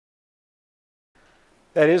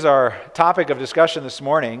That is our topic of discussion this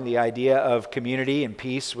morning, the idea of community and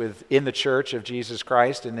peace within the church of Jesus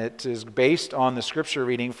Christ, and it is based on the scripture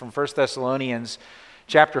reading from 1 Thessalonians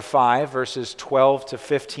chapter 5, verses 12 to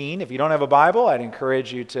 15. If you don't have a Bible, I'd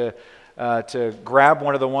encourage you to grab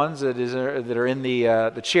one of the ones that are in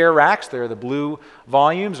the chair racks. They're the blue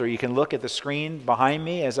volumes, or you can look at the screen behind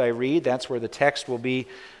me as I read. That's where the text will be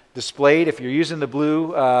displayed. If you're using the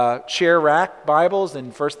blue chair rack Bibles,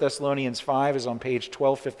 then 1 Thessalonians 5 is on page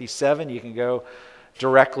 1257. You can go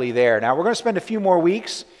directly there. Now, we're going to spend a few more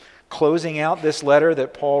weeks closing out this letter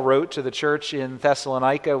that Paul wrote to the church in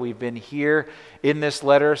Thessalonica. We've been here in this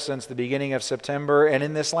letter since the beginning of September, and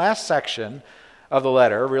in this last section of the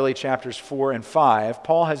letter, really chapters 4 and 5,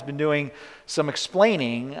 Paul has been doing some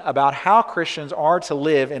explaining about how Christians are to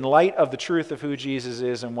live in light of the truth of who Jesus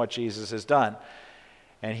is and what Jesus has done.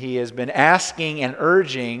 And he has been asking and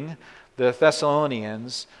urging the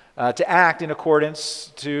Thessalonians to act in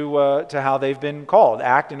accordance to how they've been called,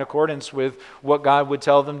 act in accordance with what God would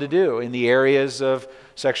tell them to do in the areas of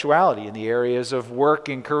sexuality, in the areas of work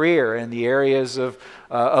and career, in the areas of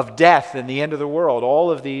death and the end of the world,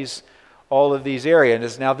 all of these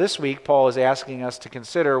areas. Now this week, Paul is asking us to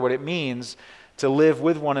consider what it means to live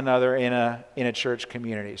with one another in a church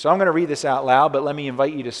community. So I'm going to read this out loud, but let me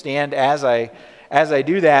invite you to stand as I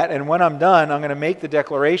do that. And when I'm done, I'm going to make the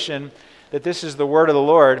declaration that this is the word of the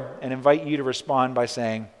Lord and invite you to respond by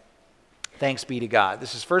saying, "Thanks be to God."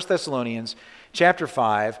 This is 1 Thessalonians chapter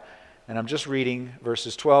 5, and I'm just reading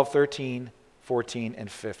verses 12, 13, 14, and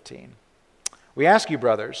 15. "We ask you,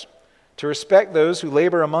 brothers, to respect those who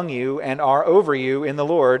labor among you and are over you in the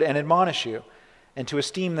Lord and admonish you, and to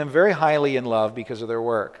esteem them very highly in love because of their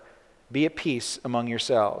work. Be at peace among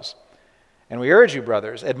yourselves. And we urge you,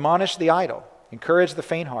 brothers, admonish the idle, encourage the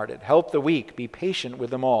faint-hearted, help the weak, be patient with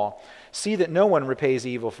them all. See that no one repays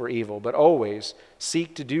evil for evil, but always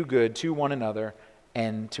seek to do good to one another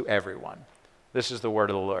and to everyone." This is the word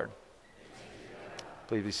of the Lord.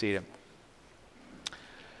 Please be seated.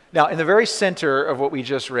 Now, in the very center of what we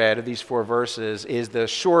just read, of these 4 verses, is the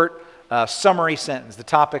short summary sentence, the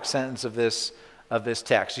topic sentence of this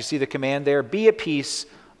text. You see the command there? Be at peace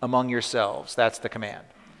among yourselves. That's the command.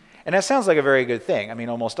 And that sounds like a very good thing. I mean,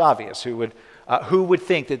 almost obvious. Who would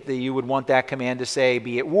think that you would want that command to say,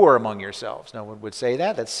 be at war among yourselves? No one would say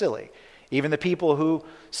that. That's silly. Even the people who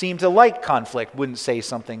seem to like conflict wouldn't say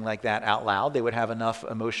something like that out loud. They would have enough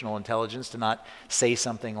emotional intelligence to not say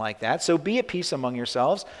something like that. So be at peace among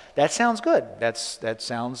yourselves. That sounds good.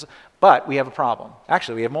 But we have a problem.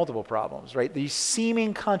 Actually, we have multiple problems, right? These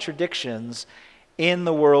seeming contradictions in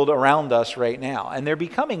the world around us right now. And they're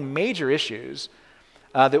becoming major issues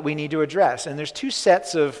that we need to address. And there's two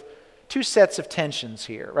sets of tensions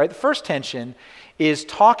here, right? The first tension is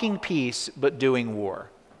talking peace but doing war,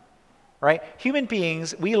 right? Human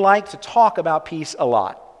beings, we like to talk about peace a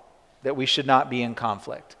lot, that we should not be in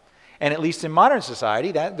conflict. And at least in modern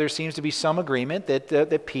society, that there seems to be some agreement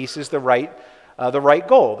that peace is the right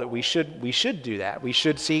goal, that we should do that. We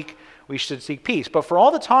should seek peace. But for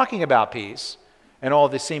all the talking about peace and all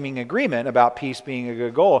the seeming agreement about peace being a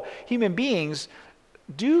good goal, human beings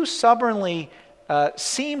do stubbornly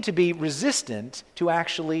seem to be resistant to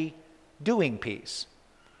actually doing peace.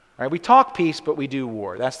 Right? We talk peace, but we do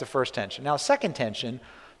war. That's the first tension. Now, second tension,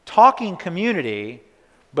 talking community,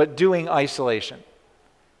 but doing isolation.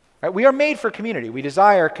 Right? We are made for community. We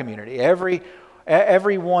desire community.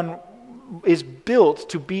 Everyone is built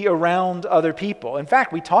to be around other people. In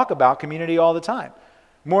fact, we talk about community all the time.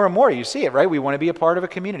 More and more, you see it, right? We want to be a part of a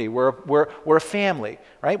community. We're a family,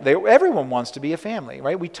 right? Everyone wants to be a family,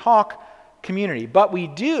 right? We talk community, but we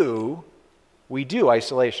do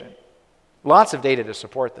isolation. Lots of data to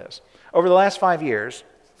support this. Over the last 5 years,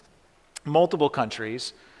 multiple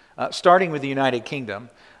countries, starting with the United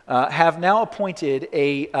Kingdom, have now appointed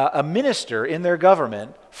a minister in their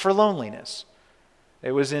government for loneliness.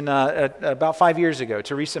 It was about 5 years ago,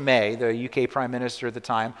 Theresa May, the UK Prime Minister at the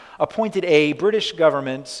time, appointed a British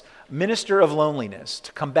government's Minister of Loneliness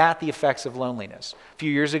to combat the effects of loneliness. A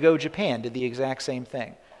few years ago, Japan did the exact same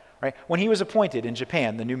thing. Right? When he was appointed in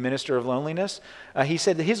Japan, the new Minister of Loneliness, he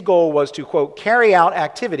said that his goal was to, quote, carry out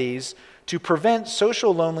activities to prevent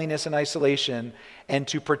social loneliness and isolation and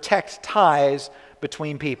to protect ties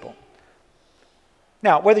between people.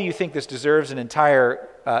 Now, whether you think this deserves an entire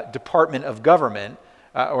department of government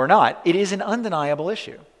or not, it is an undeniable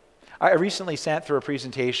issue. I recently sat through a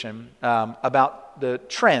presentation about the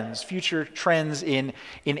future trends in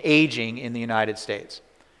aging in the United States.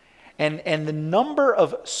 And the number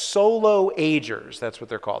of solo agers, that's what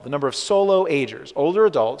they're called, the number of solo agers, older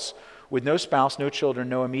adults with no spouse, no children,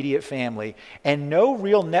 no immediate family, and no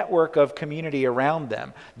real network of community around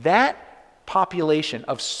them, that population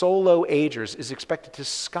of solo agers is expected to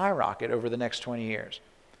skyrocket over the next 20 years.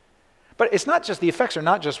 But it's not just, the effects are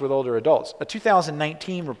not just with older adults. A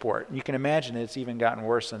 2019 report, and you can imagine it's even gotten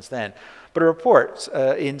worse since then, but a report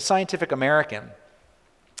in Scientific American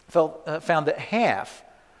found that half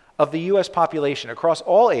of the U.S. population across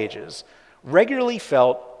all ages regularly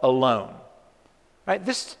felt alone. Right?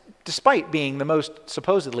 This, despite being the most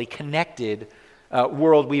supposedly connected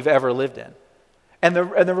world we've ever lived in. And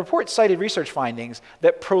the report cited research findings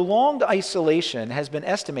that prolonged isolation has been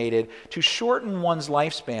estimated to shorten one's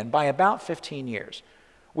lifespan by about 15 years,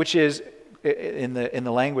 which is, in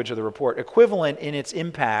the language of the report, equivalent in its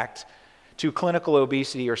impact to clinical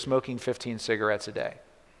obesity or smoking 15 cigarettes a day.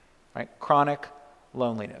 Right? Chronic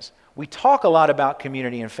loneliness. We talk a lot about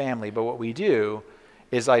community and family, but what we do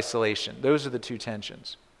is isolation. Those are the two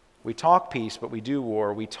tensions. We talk peace, but we do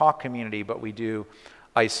war. We talk community, but we do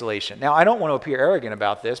isolation. Now, I don't want to appear arrogant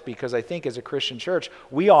about this because I think as a Christian church,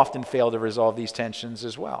 we often fail to resolve these tensions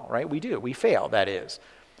as well, right? We do. We fail, that is.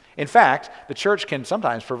 In fact, the church can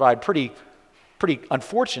sometimes provide pretty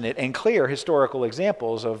unfortunate and clear historical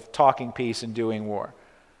examples of talking peace and doing war,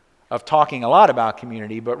 of talking a lot about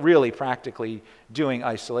community, but really practically doing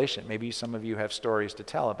isolation. Maybe some of you have stories to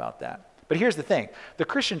tell about that. But here's the thing. The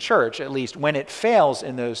Christian church, at least when it fails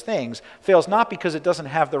in those things, fails not because it doesn't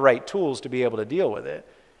have the right tools to be able to deal with it.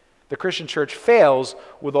 The Christian church fails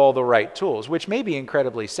with all the right tools, which may be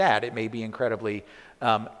incredibly sad. It may be incredibly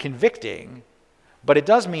convicting, but it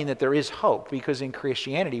does mean that there is hope, because in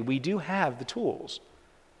Christianity we do have the tools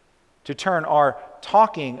to turn our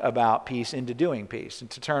talking about peace into doing peace, and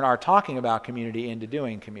to turn our talking about community into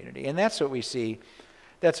doing community. And that's what we see.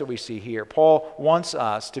 That's what we see here. Paul wants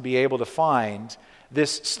us to be able to find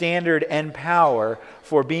this standard and power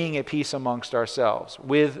for being at peace amongst ourselves,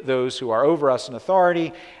 with those who are over us in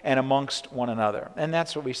authority and amongst one another. And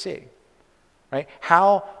that's what we see, right?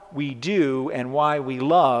 How we do and why we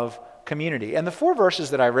love community. And the 4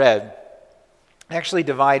 verses that I read actually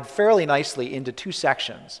divide fairly nicely into 2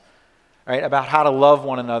 sections, right, about how to love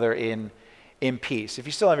one another in peace. If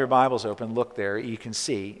you still have your Bibles open, look there. You can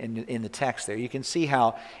see in the text there, you can see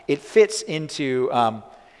how it fits into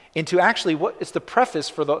actually what it's the preface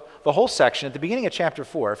for the whole section at the beginning of chapter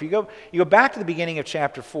 4. If you go back to the beginning of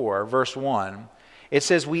chapter 4, verse 1, it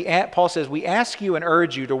says, Paul says, we ask you and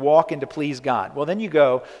urge you to walk and to please God. Well, then you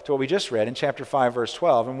go to what we just read in chapter 5, verse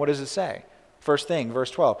 12, and what does it say? First thing,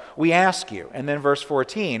 verse 12, we ask you. And then verse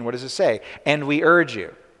 14, what does it say? And we urge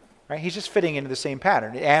you. Right? He's just fitting into the same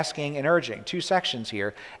pattern, asking and urging. 2 sections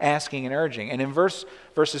here, asking and urging. And in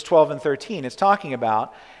verses 12 and 13, it's talking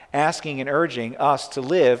about asking and urging us to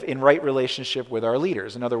live in right relationship with our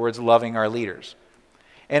leaders. In other words, loving our leaders.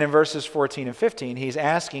 And in verses 14 and 15, he's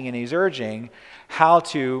asking and he's urging how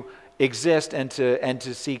to exist and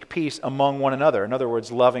to seek peace among one another. In other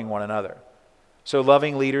words, loving one another. So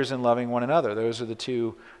loving leaders and loving one another. Those are the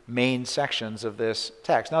 2 main sections of this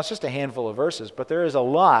text. Now, it's just a handful of verses, but there is a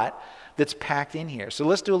lot that's packed in here. So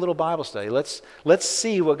let's do a little Bible study. Let's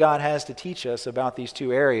see what God has to teach us about these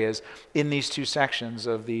 2 areas in these 2 sections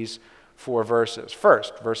of these 4 verses.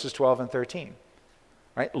 First, verses 12 and 13,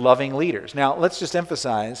 right? Loving leaders. Now, let's just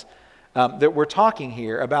emphasize that we're talking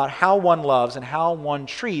here about how one loves and how one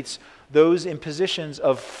treats those in positions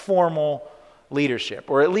of formal leadership,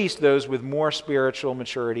 or at least those with more spiritual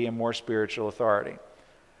maturity and more spiritual authority.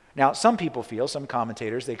 Now, some people feel, some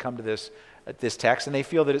commentators, they come to this text and they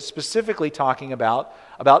feel that it's specifically talking about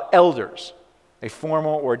elders, a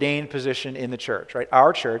formal ordained position in the church, right?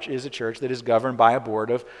 Our church is a church that is governed by a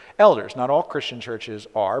board of elders. Not all Christian churches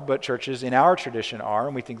are, but churches in our tradition are,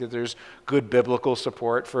 and we think that there's good biblical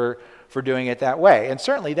support for doing it that way. And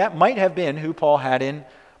certainly that might have been who Paul had in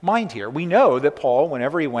mind here. We know that Paul,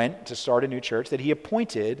 whenever he went to start a new church, that he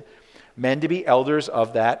appointed men to be elders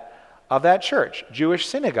of that church. Jewish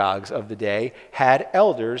synagogues of the day had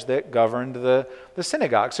elders that governed the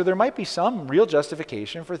synagogue. So there might be some real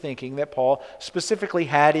justification for thinking that Paul specifically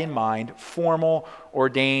had in mind formal,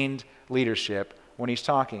 ordained leadership when he's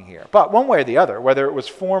talking here. But one way or the other, whether it was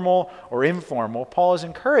formal or informal, Paul is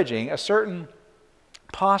encouraging a certain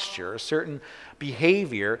posture, a certain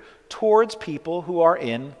behavior towards people who are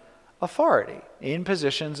in authority, in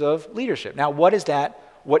positions of leadership. Now, what is that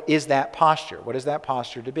posture? What is that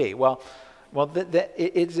posture to be? Well,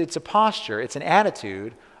 it's a posture, it's an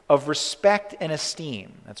attitude of respect and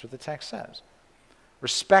esteem. That's what the text says.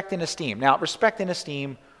 Respect and esteem. Now, respect and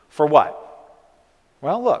esteem for what?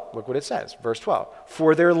 Well, look what it says, verse 12.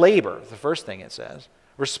 For their labor, the first thing it says.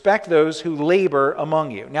 Respect those who labor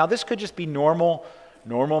among you. Now, this could just be normal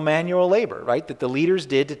normal manual labor, right, that the leaders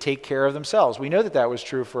did to take care of themselves. We know that that was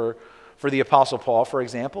true for the Apostle Paul, for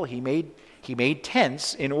example. He made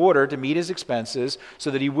tents in order to meet his expenses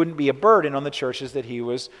so that he wouldn't be a burden on the churches that he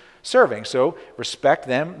was serving. So respect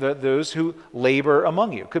them, those who labor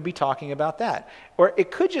among you. Could be talking about that. Or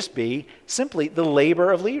it could just be simply the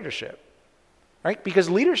labor of leadership, right? Because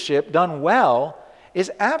leadership done well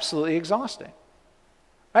is absolutely exhausting.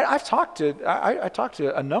 I talked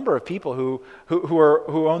to a number of people who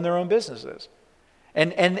own their own businesses,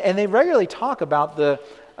 and they regularly talk about the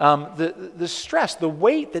stress, the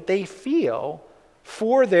weight that they feel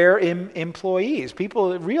for their employees.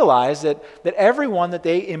 People realize that everyone that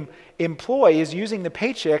they employ is using the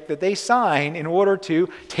paycheck that they sign in order to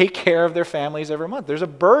take care of their families every month. There's a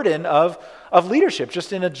burden of leadership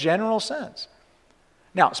just in a general sense.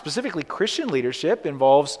 Now, specifically Christian leadership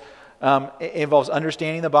involves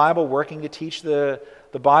understanding the Bible, working to teach the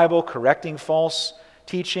Bible, correcting false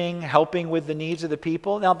teaching, helping with the needs of the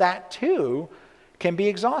people. Now that too can be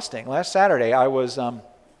exhausting. Last Saturday I was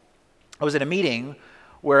at a meeting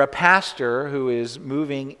where a pastor who is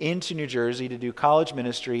moving into New Jersey to do college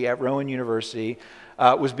ministry at Rowan University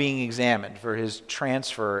was being examined for his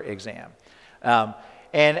transfer exam.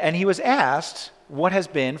 And he was asked what has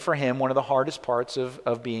been for him one of the hardest parts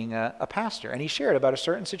of being a pastor. And he shared about a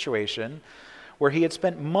certain situation where he had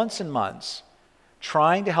spent months and months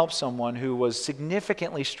trying to help someone who was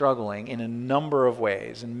significantly struggling in a number of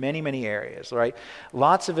ways, in many, many areas, right?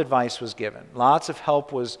 Lots of advice was given. Lots of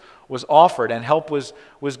help was offered, and help was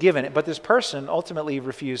given. But this person ultimately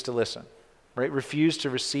refused to listen, right? Refused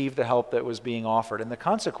to receive the help that was being offered. And the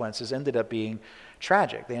consequences ended up being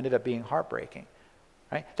tragic. They ended up being heartbreaking,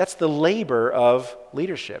 right? That's the labor of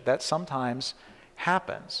leadership. That sometimes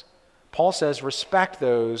happens. Paul says, respect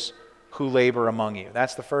those who labor among you.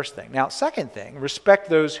 That's the first thing. Now, second thing, respect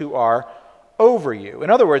those who are over you. In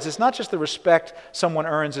other words, it's not just the respect someone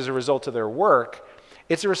earns as a result of their work.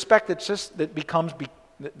 It's a respect that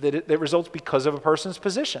results because of a person's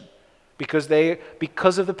position, because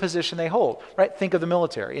of the position they hold. Right? Think of the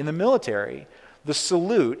military. In the military, the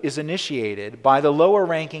salute is initiated by the lower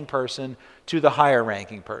ranking person to the higher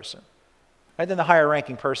ranking person. Right? Then the higher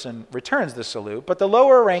ranking person returns the salute, but the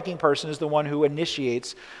lower ranking person is the one who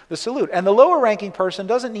initiates the salute. And the lower ranking person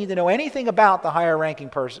doesn't need to know anything about the higher ranking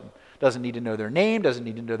person. Doesn't need to know their name, doesn't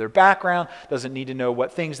need to know their background, doesn't need to know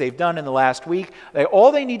what things they've done in the last week.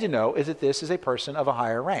 All they need to know is that this is a person of a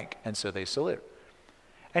higher rank, and so they salute.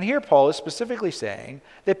 And here Paul is specifically saying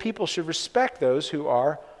that people should respect those who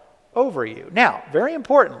are over you. Now, very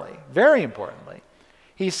importantly,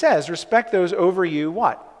 he says respect those over you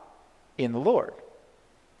what? In the Lord,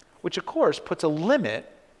 which of course puts a limit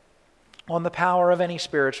on the power of any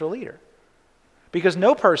spiritual leader, because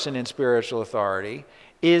no person in spiritual authority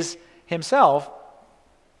is himself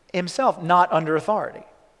not under authority.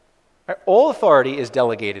 Right? All authority is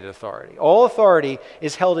delegated authority. All authority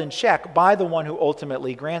is held in check by the one who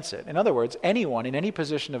ultimately grants it. In other words, anyone in any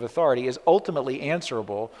position of authority is ultimately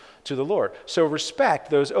answerable to the Lord. So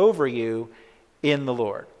respect those over you in the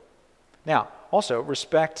Lord. Now, also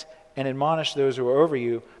respect and admonish those who are over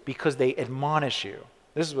you because they admonish you.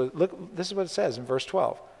 This is what it says in verse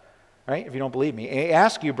 12. Right? If you don't believe me, I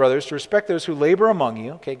ask you, brothers, to respect those who labor among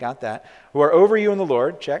you, okay, got that, who are over you in the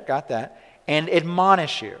Lord, check, got that, and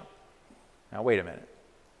admonish you. Now, wait a minute.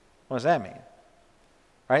 What does that mean? All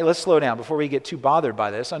right, let's slow down. Before we get too bothered by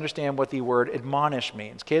this, understand what the word admonish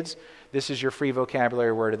means. Kids, this is your free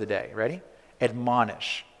vocabulary word of the day. Ready?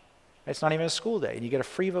 Admonish. It's not even a school day, and you get a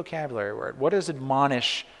free vocabulary word. What does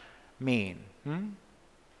admonish mean? All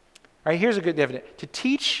right, here's a good definition. To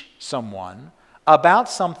teach someone about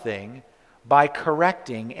something by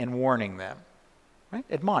correcting and warning them. Right?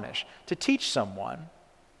 Admonish. To teach someone,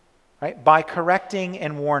 right, by correcting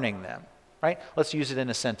and warning them. Right? Let's use it in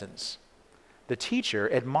a sentence. The teacher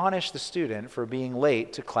admonished the student for being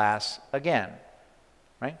late to class again.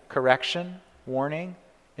 Right? Correction, warning,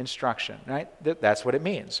 instruction. Right? That's what it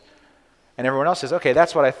means. And everyone else says, okay,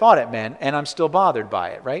 that's what I thought it meant, and I'm still bothered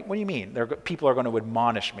by it, right? What do you mean? People are going to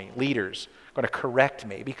admonish me, leaders are going to correct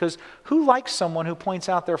me, because who likes someone who points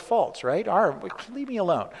out their faults, right? Leave me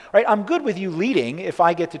alone, right? I'm good with you leading if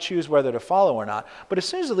I get to choose whether to follow or not, but as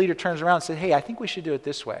soon as the leader turns around and says, hey, I think we should do it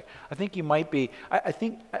this way. I think you might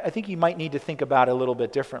need to think about it a little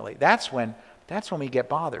bit differently. That's when we get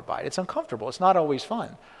bothered by it. It's uncomfortable. It's not always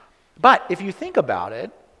fun. But if you think about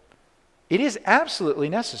it, it is absolutely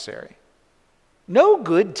necessary. No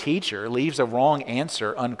good teacher leaves a wrong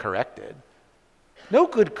answer uncorrected. No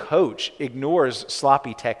good coach ignores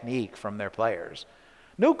sloppy technique from their players.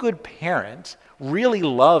 No good parent really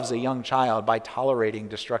loves a young child by tolerating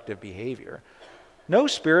destructive behavior. No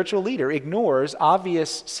spiritual leader ignores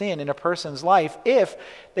obvious sin in a person's life if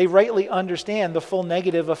they rightly understand the full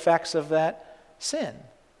negative effects of that sin.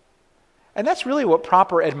 And that's really what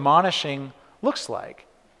proper admonishing looks like.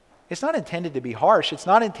 It's not intended to be harsh. It's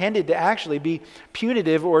not intended to actually be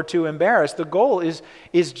punitive or to embarrass. The goal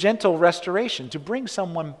is gentle restoration, to bring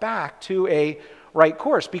someone back to a right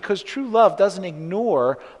course, because true love doesn't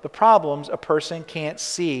ignore the problems a person can't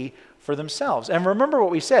see for themselves. And remember what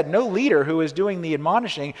we said, no leader who is doing the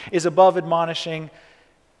admonishing is above admonishing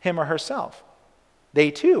him or herself. They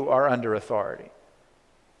too are under authority.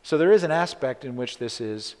 So there is an aspect in which this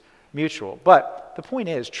is mutual. But the point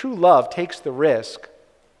is, true love takes the risk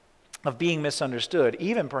of being misunderstood,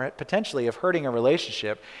 even potentially of hurting a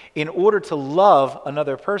relationship, in order to love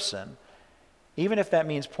another person, even if that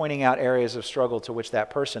means pointing out areas of struggle to which that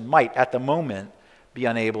person might, at the moment, be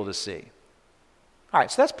unable to see. All right,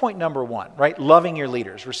 so that's point number one, right? Loving your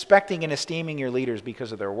leaders, respecting and esteeming your leaders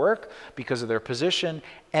because of their work, because of their position,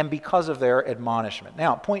 and because of their admonishment.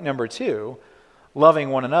 Now, point number two, loving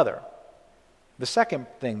one another. The second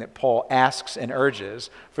thing that Paul asks and urges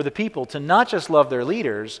for the people to not just love their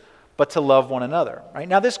leaders, but to love one another. Right?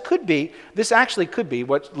 Now this actually could be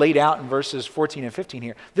what's laid out in verses 14 and 15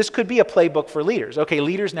 here. This could be a playbook for leaders. Okay,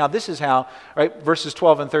 leaders, now this is how, right, verses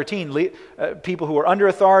 12 and 13, people who are under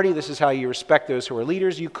authority, this is how you respect those who are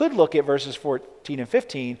leaders. You could look at verses 14 and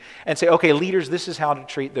 15 and say, okay, leaders, this is how to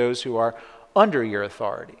treat those who are under your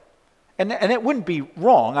authority. And it wouldn't be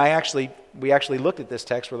wrong. We actually looked at this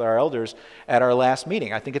text with our elders at our last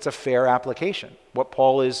meeting. I think it's a fair application. What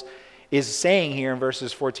Paul is saying here in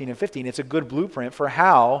verses 14 and 15, it's a good blueprint for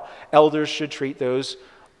how elders should treat those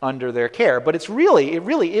under their care. But it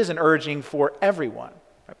really is an urging for everyone.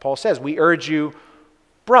 Paul says, we urge you,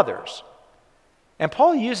 brothers. And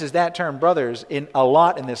Paul uses that term, brothers, a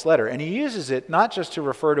lot in this letter. And he uses it not just to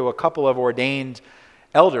refer to a couple of ordained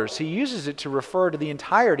elders. He uses it to refer to the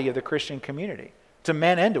entirety of the Christian community, to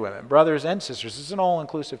men and to women, brothers and sisters. It's an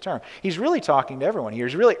all-inclusive term. He's really talking to everyone here.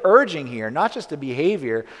 He's really urging here not just a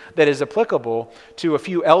behavior that is applicable to a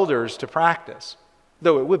few elders to practice,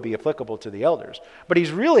 though it would be applicable to the elders, but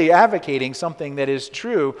he's really advocating something that is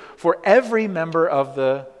true for every member of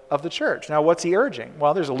the church. Now, what's he urging?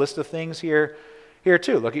 Well, there's a list of things here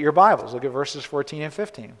too. Look at your Bibles. Look at verses 14 and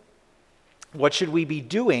 15. What should we be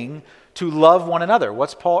doing to love one another?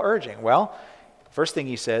 What's Paul urging? Well, first thing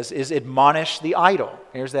he says is admonish the idle.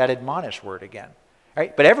 Here's that admonish word again.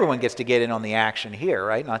 Right? But everyone gets to get in on the action here,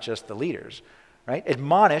 right? Not just the leaders. Right?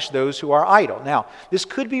 Admonish those who are idle. Now, this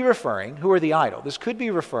could be referring, who are the idle? This could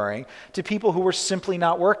be referring to people who were simply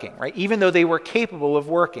not working, right? Even though they were capable of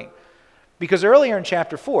working. Because earlier in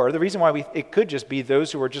chapter 4, the reason why it could just be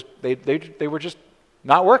those who were just, they were just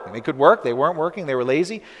not working. They could work, they weren't working, they were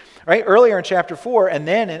lazy. Right? Earlier in chapter 4, and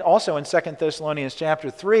then also in 2 Thessalonians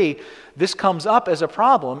chapter 3, this comes up as a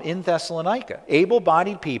problem in Thessalonica.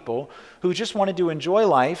 Able-bodied people who just wanted to enjoy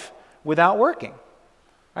life without working.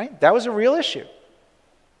 Right? That was a real issue.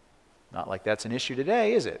 Not like that's an issue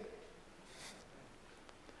today, is it?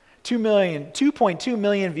 2.2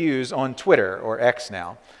 million views on Twitter, or X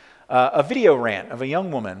now. A video rant of a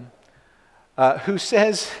young woman who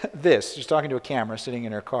says this. She's talking to a camera sitting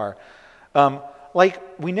in her car. Like,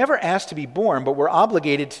 we never asked to be born, but we're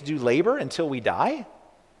obligated to do labor until we die?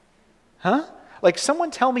 Huh? Like,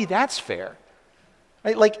 someone tell me that's fair.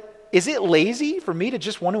 Right? Like, is it lazy for me to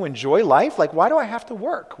just want to enjoy life? Like, why do I have to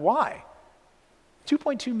work? Why?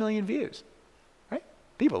 2.2 million views. Right?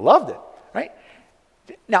 People loved it. Right?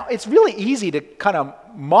 Now, it's really easy to kind of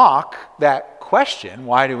mock that question,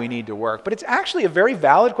 why do we need to work? But it's actually a very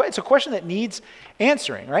valid question. It's a question that needs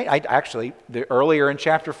answering, right? Earlier in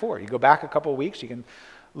chapter 4, you go back a couple of weeks, you can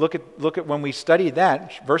look at when we studied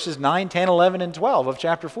that, verses 9, 10, 11, and 12 of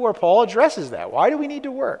chapter 4, Paul addresses that. Why do we need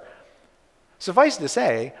to work? Suffice to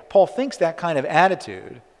say, Paul thinks that kind of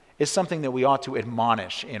attitude is something that we ought to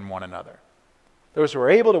admonish in one another. Those who are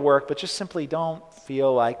able to work, but just simply don't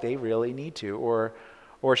feel like they really need to or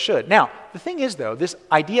should. Now, the thing is, though, this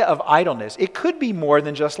idea of idleness, it could be more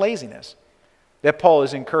than just laziness that Paul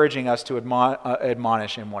is encouraging us to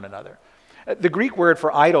admonish in one another. The Greek word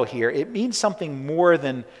for idle here, it means something more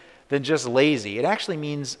than just lazy. It actually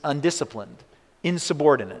means undisciplined,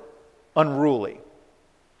 insubordinate, unruly.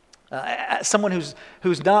 Someone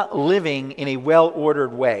who's not living in a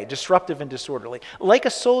well-ordered way, disruptive and disorderly, like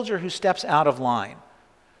a soldier who steps out of line,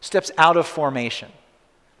 steps out of formation.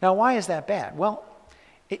 Now, why is that bad? Well,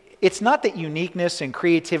 it's not that uniqueness and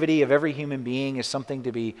creativity of every human being is something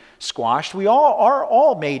to be squashed. We all are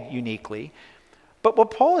all made uniquely, But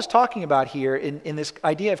what Paul is talking about here in this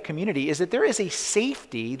idea of community is that there is a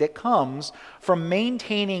safety that comes from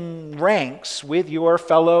maintaining ranks with your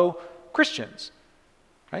fellow Christians,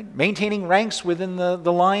 right? Maintaining ranks within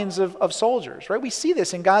the lines of soldiers, right? We see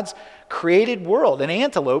this in God's created world. An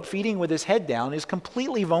antelope feeding with his head down is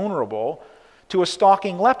completely vulnerable to a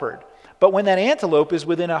stalking leopard. But when that antelope is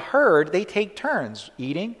within a herd, they take turns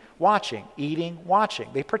eating, watching, eating, watching.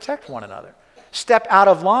 They protect one another. Step out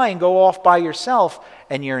of line, go off by yourself,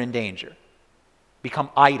 and you're in danger. Become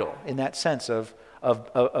idle in that sense of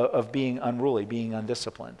being unruly, being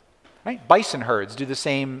undisciplined. Right? Bison herds do the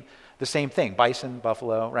same thing. Bison,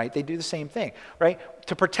 buffalo, right? They do the same thing, right?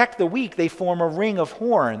 To protect the weak, they form a ring of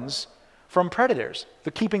horns from predators.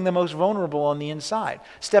 They're keeping the most vulnerable on the inside.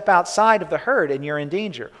 Step outside of the herd, and you're in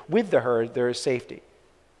danger. With the herd, there is safety.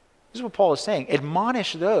 This is what Paul is saying.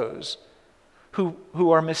 Admonish those who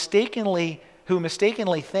mistakenly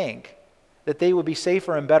think that they would be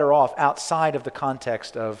safer and better off outside of the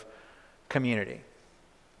context of community.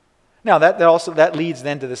 Now, that leads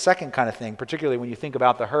then to the second kind of thing, particularly when you think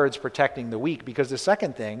about the herds protecting the weak, because the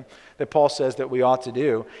second thing that Paul says that we ought to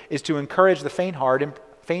do is to encourage the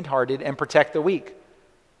faint-hearted and protect the weak.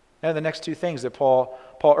 Now, the next two things that Paul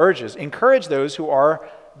urges: encourage those who are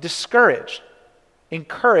discouraged.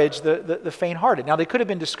 Encourage the faint-hearted. Now, they could have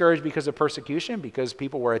been discouraged because of persecution, because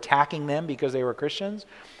people were attacking them because they were Christians.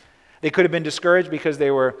 They could have been discouraged because they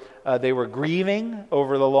were grieving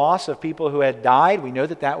over the loss of people who had died. We know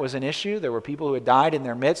that was an issue. There were people who had died in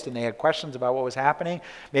their midst, and they had questions about what was happening.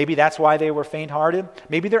 Maybe that's why they were faint-hearted.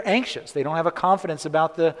 Maybe they're anxious. They don't have a confidence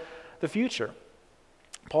about the future.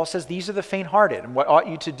 Paul says these are the faint-hearted. And what ought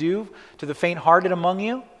you to do to the faint-hearted among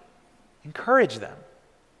you? Encourage them.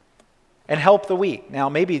 And help the weak. Now,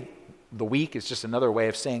 maybe the weak is just another way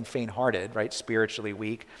of saying faint-hearted, right? Spiritually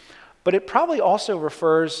weak. But it probably also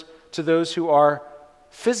refers to those who are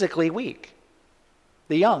physically weak.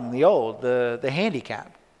 The young, the old, the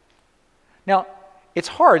handicapped. Now, it's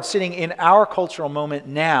hard sitting in our cultural moment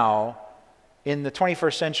now in the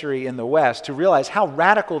 21st century in the West to realize how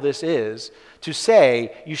radical this is to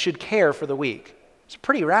say you should care for the weak. It's a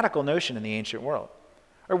pretty radical notion in the ancient world.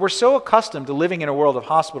 We're so accustomed to living in a world of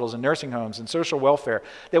hospitals and nursing homes and social welfare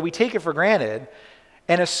that we take it for granted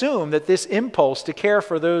and assume that this impulse to care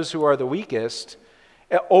for those who are the weakest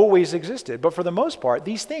always existed. But for the most part,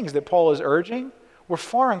 these things that Paul is urging were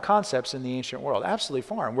foreign concepts in the ancient world, absolutely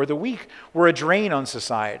foreign, where the weak were a drain on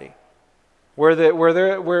society, where they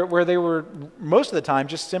were most of the time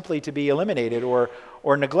just simply to be eliminated or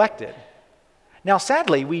neglected. Now,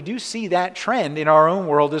 sadly, we do see that trend in our own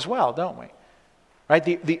world as well, don't we?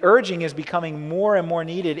 Right? The urging is becoming more and more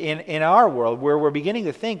needed in our world, where we're beginning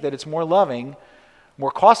to think that it's more loving,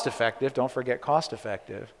 more cost-effective, don't forget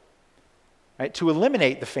cost-effective, right, to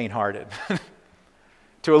eliminate the faint-hearted,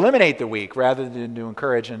 to eliminate the weak, rather than to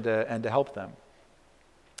encourage and to help them.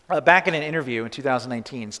 Back in an interview in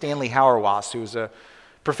 2019, Stanley Harr, who's a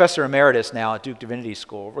professor emeritus now at Duke Divinity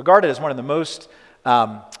School, regarded as one of the most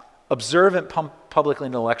observant public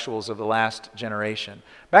intellectuals of the last generation.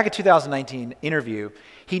 Back in 2019 interview,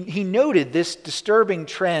 he noted this disturbing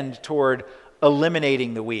trend toward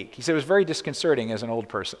eliminating the weak. He said it was very disconcerting as an old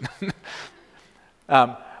person.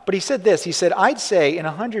 But he said this, he said, I'd say in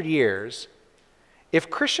 100 years, if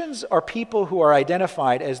Christians are people who are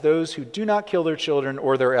identified as those who do not kill their children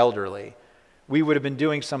or their elderly, we would have been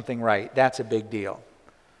doing something right. That's a big deal.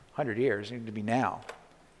 100 years, it need to be now.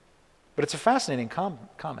 But it's a fascinating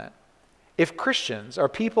comment. If Christians are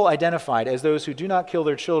people identified as those who do not kill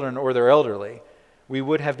their children or their elderly, we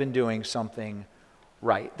would have been doing something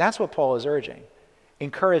right. That's what Paul is urging.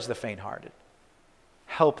 Encourage the faint-hearted.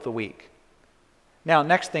 Help the weak. Now,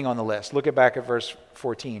 next thing on the list, look back at verse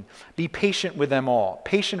 14. Be patient with them all.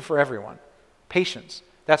 Patient for everyone. Patience.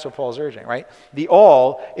 That's what Paul's urging, right? The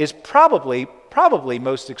all is probably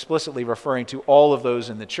most explicitly referring to all of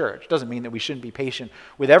those in the church. Doesn't mean that we shouldn't be patient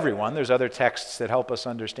with everyone. There's other texts that help us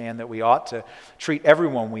understand that we ought to treat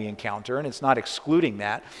everyone we encounter, and it's not excluding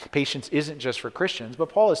that. Patience isn't just for Christians, but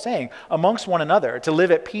Paul is saying amongst one another, to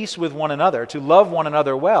live at peace with one another, to love one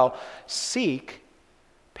another well, seek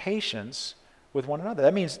patience with one another.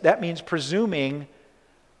 That means presuming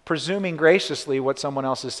graciously what someone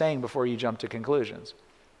else is saying before you jump to conclusions.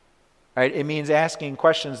 Right? It means asking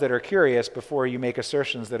questions that are curious before you make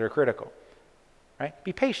assertions that are critical. Right?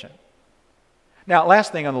 Be patient. Now,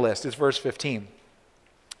 last thing on the list is verse 15.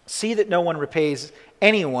 See that no one repays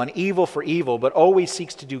anyone evil for evil, but always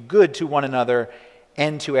seeks to do good to one another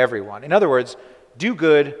and to everyone. In other words, do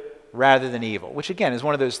good rather than evil, which again is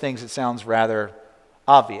one of those things that sounds rather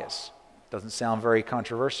obvious. Doesn't sound very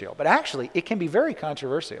controversial, but actually it can be very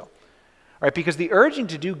controversial. right? Because the urging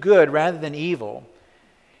to do good rather than evil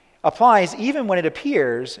applies even when it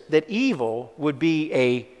appears that evil would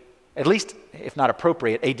be at least, if not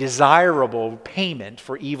appropriate, a desirable payment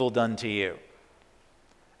for evil done to you.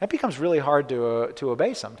 That becomes really hard to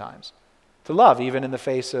obey sometimes, to love even in the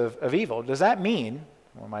face of evil. Does that mean,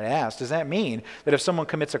 one might ask, does that mean that if someone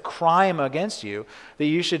commits a crime against you, that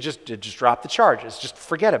you should just drop the charges, just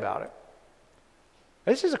forget about it?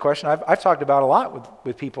 This is a question I've talked about a lot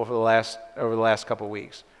with people over the last couple of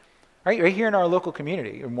weeks. Right here in our local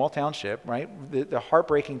community, in Wall Township, right, the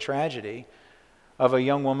heartbreaking tragedy of a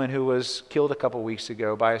young woman who was killed a couple weeks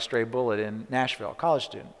ago by a stray bullet in Nashville, a college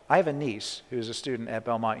student. I have a niece who's a student at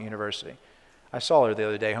Belmont University. I saw her the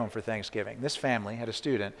other day home for Thanksgiving. This family had a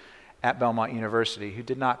student at Belmont University who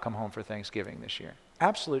did not come home for Thanksgiving this year.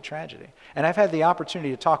 Absolute tragedy. And I've had the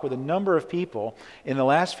opportunity to talk with a number of people in the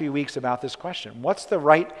last few weeks about this question. What's the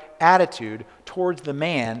right attitude towards the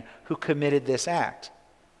man who committed this act?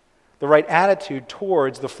 The right attitude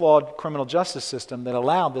towards the flawed criminal justice system that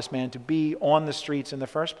allowed this man to be on the streets in the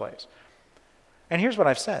first place. And here's what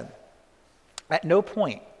I've said. At no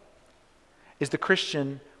point is the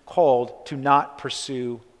Christian called to not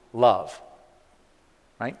pursue love.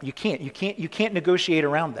 Right? You can't negotiate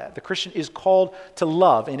around that. The Christian is called to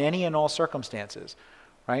love in any and all circumstances.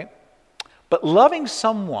 Right? But loving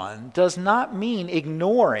someone does not mean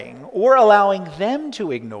ignoring or allowing them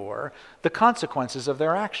to ignore the consequences of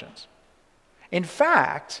their actions. In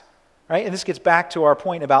fact, right, and this gets back to our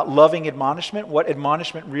point about loving admonishment, what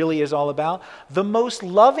admonishment really is all about, the most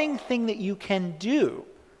loving thing that you can do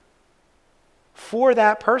for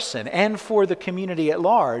that person and for the community at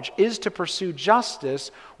large is to pursue justice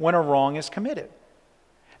when a wrong is committed.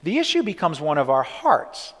 The issue becomes one of our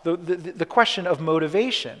hearts, the question of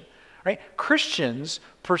motivation. Right? Christians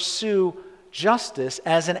pursue justice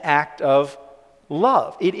as an act of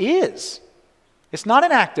love. It is. It's not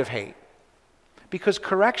an act of hate. Because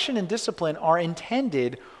correction and discipline are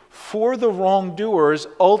intended for the wrongdoer's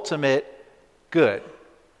ultimate good.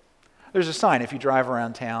 There's a sign if you drive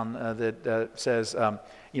around town that says,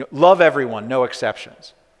 love everyone, no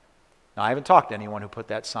exceptions. Now, I haven't talked to anyone who put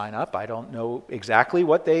that sign up. I don't know exactly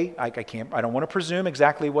what I don't want to presume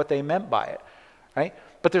exactly what they meant by it. Right?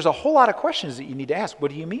 But there's a whole lot of questions that you need to ask.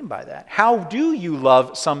 What do you mean by that? How do you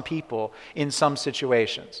love some people in some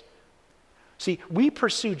situations? See, we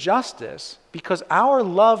pursue justice because our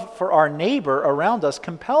love for our neighbor around us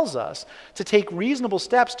compels us to take reasonable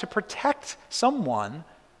steps to protect someone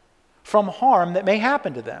from harm that may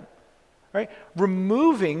happen to them. Right?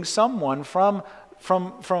 Removing someone from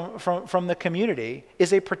the community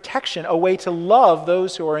is a protection, a way to love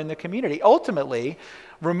those who are in the community. Ultimately,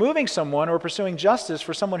 removing someone or pursuing justice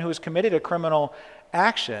for someone who has committed a criminal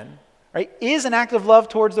action, right, is an act of love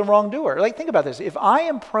towards the wrongdoer. Like, think about this. If I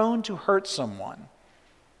am prone to hurt someone,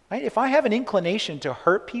 right, if I have an inclination to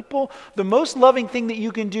hurt people, the most loving thing that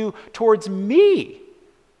you can do towards me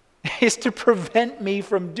is to prevent me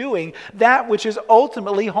from doing that which is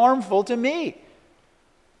ultimately harmful to me.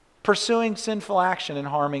 Pursuing sinful action and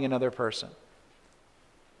harming another person,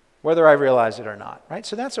 whether I realize it or not. Right?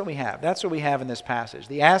 So that's what we have. That's what we have in this passage.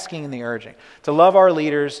 The asking and the urging. To love our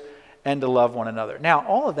leaders and to love one another. Now,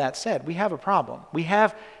 all of that said, we have a problem. We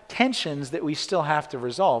have tensions that we still have to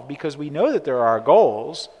resolve because we know that there are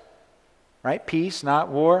goals, right? Peace, not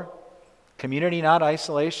war. Community, not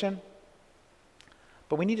isolation.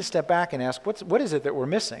 But we need to step back and ask, what is it that we're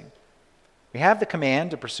missing? We have the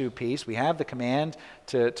command to pursue peace. We have the command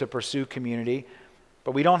to pursue community.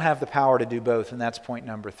 But we don't have the power to do both, and that's point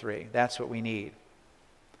number 3. That's what we need.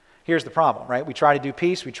 Here's the problem, right? We try to do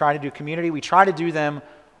peace. We try to do community. We try to do them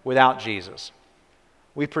without Jesus.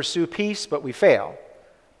 We pursue peace, but we fail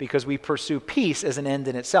because we pursue peace as an end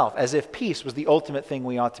in itself, as if peace was the ultimate thing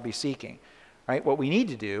we ought to be seeking. Right? What we need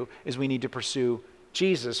to do is we need to pursue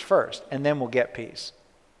Jesus first, and then we'll get peace.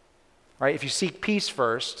 Right? If you seek peace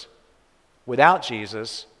first without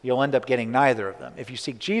Jesus, you'll end up getting neither of them. If you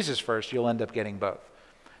seek Jesus first, you'll end up getting both.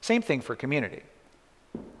 Same thing for community.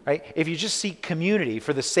 Right? If you just seek community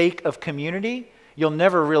for the sake of community, you'll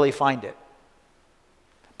never really find it.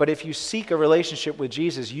 But if you seek a relationship with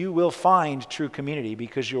Jesus, you will find true community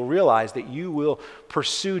because you'll realize that you will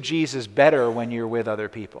pursue Jesus better when you're with other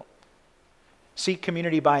people. Seek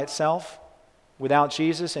community by itself without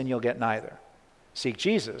Jesus and you'll get neither. Seek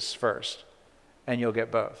Jesus first and you'll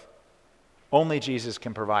get both. Only Jesus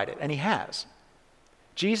can provide it, and he has.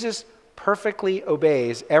 Jesus perfectly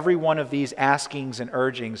obeys every one of these askings and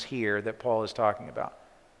urgings here that Paul is talking about.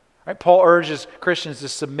 Right? Paul urges Christians to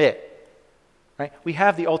submit. Right? We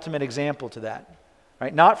have the ultimate example to that.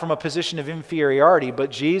 right? Not from a position of inferiority, but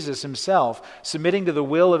Jesus himself submitting to the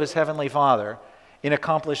will of his heavenly Father in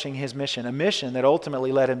accomplishing his mission, a mission that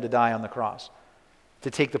ultimately led him to die on the cross, to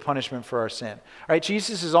take the punishment for our sin. All right,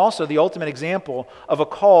 Jesus is also the ultimate example of a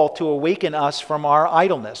call to awaken us from our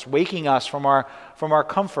idleness, waking us from our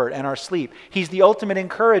comfort and our sleep. He's the ultimate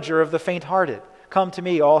encourager of the faint-hearted. Come to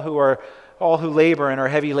me, all who labor and are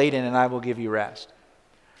heavy laden, and I will give you rest.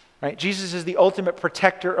 Right? Jesus is the ultimate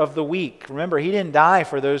protector of the weak. Remember, he didn't die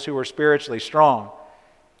for those who were spiritually strong.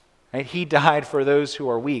 Right? He died for those who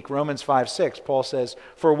are weak. Romans 5:6, Paul says,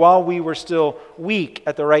 "For while we were still weak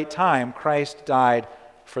at the right time, Christ died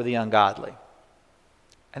for the ungodly."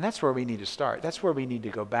 And that's where we need to start. That's where we need to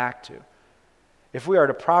go back to. If we are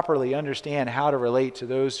to properly understand how to relate to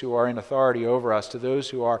those who are in authority over us, to those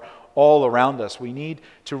who are all around us, we need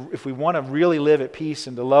to, if we want to really live at peace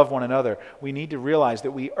and to love one another, we need to realize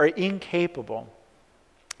that we are incapable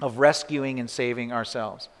of rescuing and saving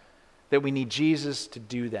ourselves, that we need Jesus to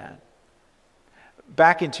do that.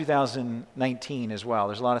 Back in 2019 as well,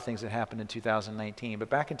 there's a lot of things that happened in 2019, but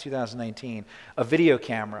back in 2019, a video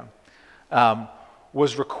camera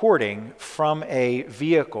was recording from a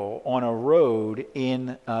vehicle on a road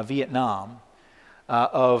in Vietnam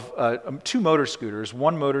of two motor scooters.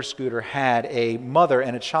 One motor scooter had a mother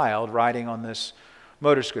and a child riding on this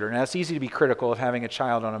motor scooter. Now, it's easy to be critical of having a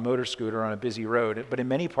child on a motor scooter on a busy road, but in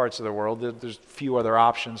many parts of the world, there's few other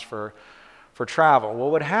options for travel. Well,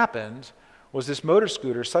 what happened was this motor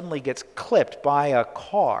scooter suddenly gets clipped by a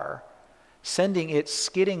car, sending it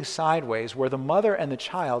skidding sideways, where the mother and the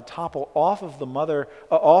child topple off of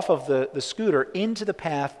the scooter into the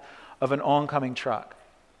path of an oncoming truck.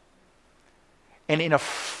 And in a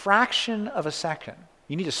fraction of a second,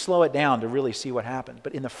 you need to slow it down to really see what happened,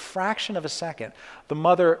 but in the fraction of a second, the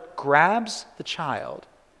mother grabs the child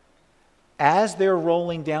as they're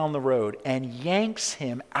rolling down the road and yanks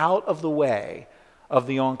him out of the way of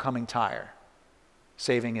the oncoming tire,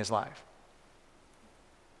 saving his life.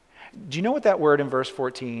 Do you know what that word in verse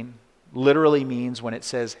 14 literally means when it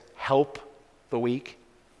says help the weak?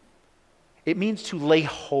 It means to lay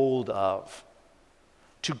hold of,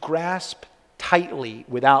 to grasp tightly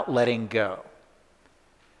without letting go.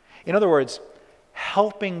 In other words,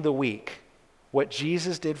 helping the weak, what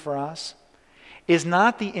Jesus did for us, is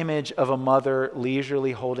not the image of a mother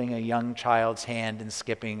leisurely holding a young child's hand and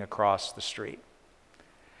skipping across the street.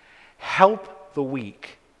 Help the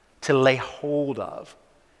weak, to lay hold of,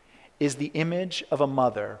 is the image of a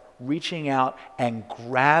mother reaching out and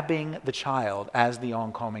grabbing the child as the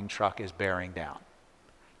oncoming truck is bearing down,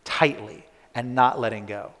 tightly and not letting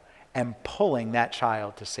go, and pulling that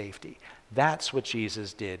child to safety. That's what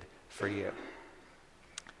Jesus did for you.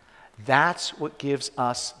 That's what gives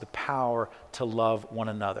us the power to love one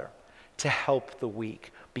another, to help the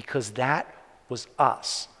weak, because that was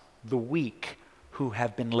us, the weak, who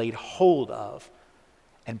have been laid hold of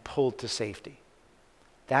and pulled to safety.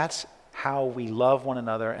 That's how we love one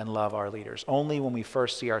another and love our leaders, only when we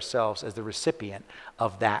first see ourselves as the recipient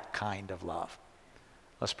of that kind of love.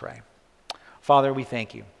 Let's pray. Father, we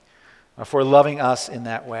thank you for loving us in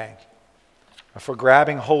that way, for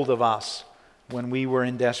grabbing hold of us when we were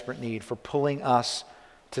in desperate need, for pulling us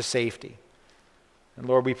to safety. And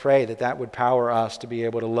Lord, we pray that that would power us to be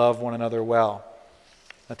able to love one another well,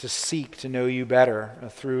 to seek to know you better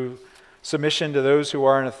through submission to those who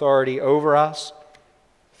are in authority over us,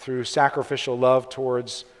 through sacrificial love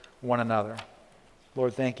towards one another.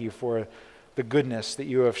 Lord, thank you for the goodness that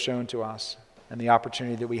you have shown to us and the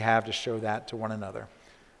opportunity that we have to show that to one another.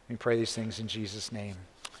 We pray these things in Jesus' name.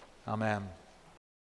 Amen.